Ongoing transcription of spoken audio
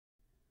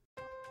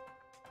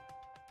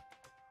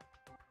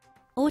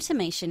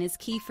Automation is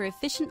key for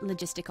efficient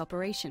logistic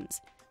operations.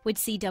 With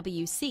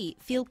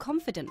CWC, feel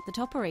confident that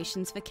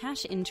operations for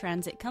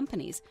cash-in-transit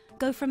companies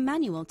go from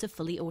manual to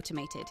fully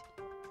automated.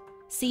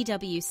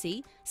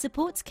 CWC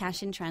supports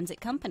cash-in-transit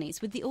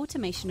companies with the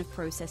automation of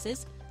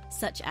processes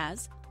such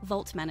as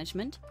vault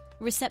management,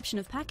 reception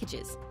of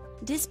packages,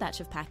 dispatch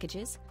of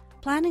packages,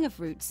 planning of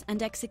routes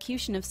and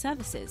execution of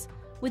services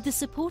with the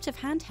support of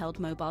handheld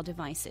mobile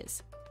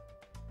devices.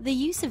 The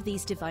use of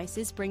these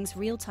devices brings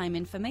real-time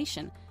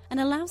information and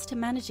allows to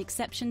manage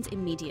exceptions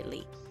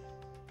immediately.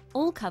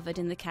 All covered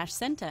in the Cash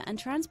Center and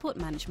Transport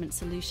Management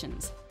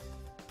Solutions.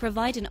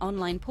 Provide an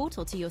online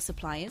portal to your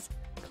suppliers,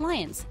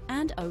 clients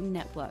and own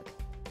network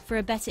for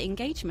a better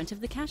engagement of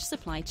the cash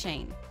supply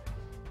chain.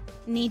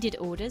 Needed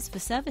orders for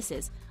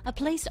services are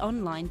placed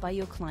online by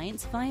your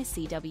clients via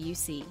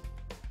CWC.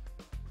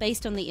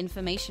 Based on the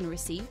information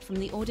received from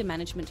the Order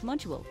Management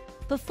module,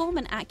 perform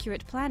an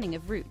accurate planning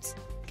of routes,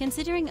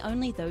 considering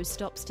only those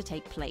stops to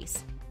take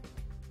place.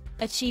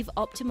 Achieve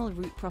optimal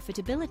route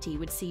profitability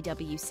with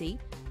CWC,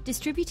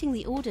 distributing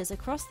the orders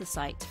across the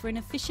site for an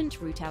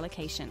efficient route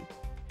allocation.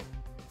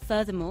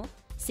 Furthermore,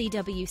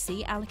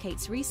 CWC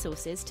allocates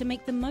resources to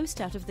make the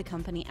most out of the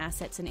company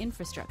assets and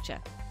infrastructure.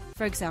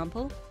 For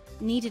example,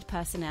 needed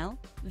personnel,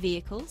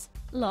 vehicles,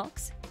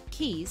 locks,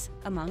 keys,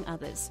 among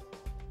others.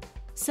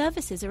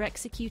 Services are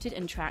executed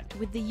and tracked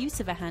with the use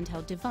of a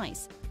handheld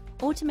device,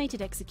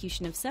 automated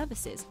execution of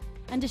services,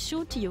 and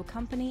assured to your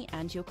company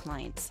and your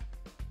clients.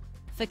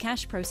 For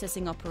cash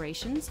processing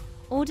operations,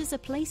 orders are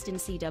placed in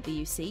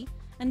CWC,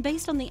 and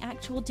based on the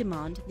actual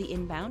demand, the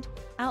inbound,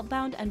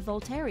 outbound, and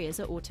vault areas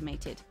are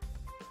automated.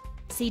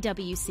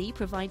 CWC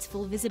provides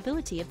full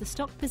visibility of the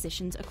stock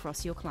positions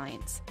across your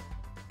clients.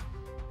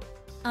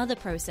 Other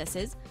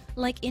processes,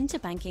 like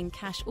interbanking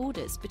cash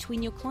orders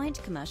between your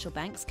client commercial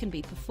banks, can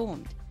be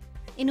performed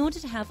in order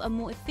to have a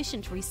more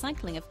efficient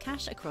recycling of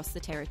cash across the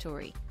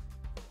territory.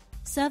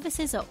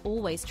 Services are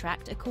always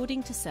tracked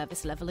according to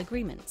service level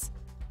agreements.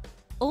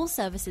 All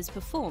services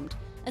performed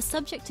are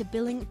subject to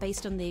billing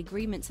based on the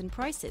agreements and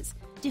prices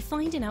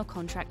defined in our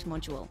contract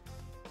module.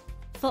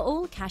 For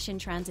all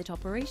cash-in-transit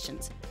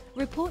operations,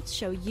 reports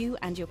show you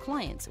and your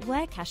clients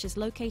where cash is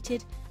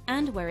located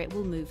and where it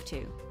will move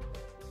to.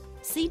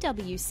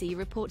 CWC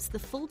reports the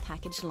full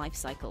package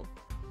lifecycle.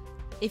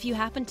 If you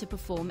happen to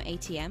perform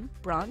ATM,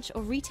 branch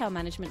or retail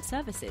management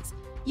services,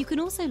 you can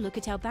also look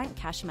at our bank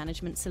cash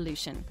management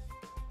solution,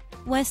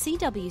 where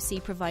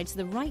CWC provides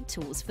the right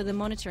tools for the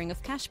monitoring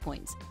of cash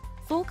points,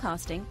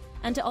 forecasting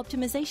and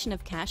optimization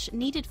of cash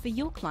needed for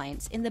your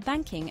clients in the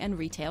banking and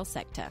retail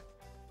sector.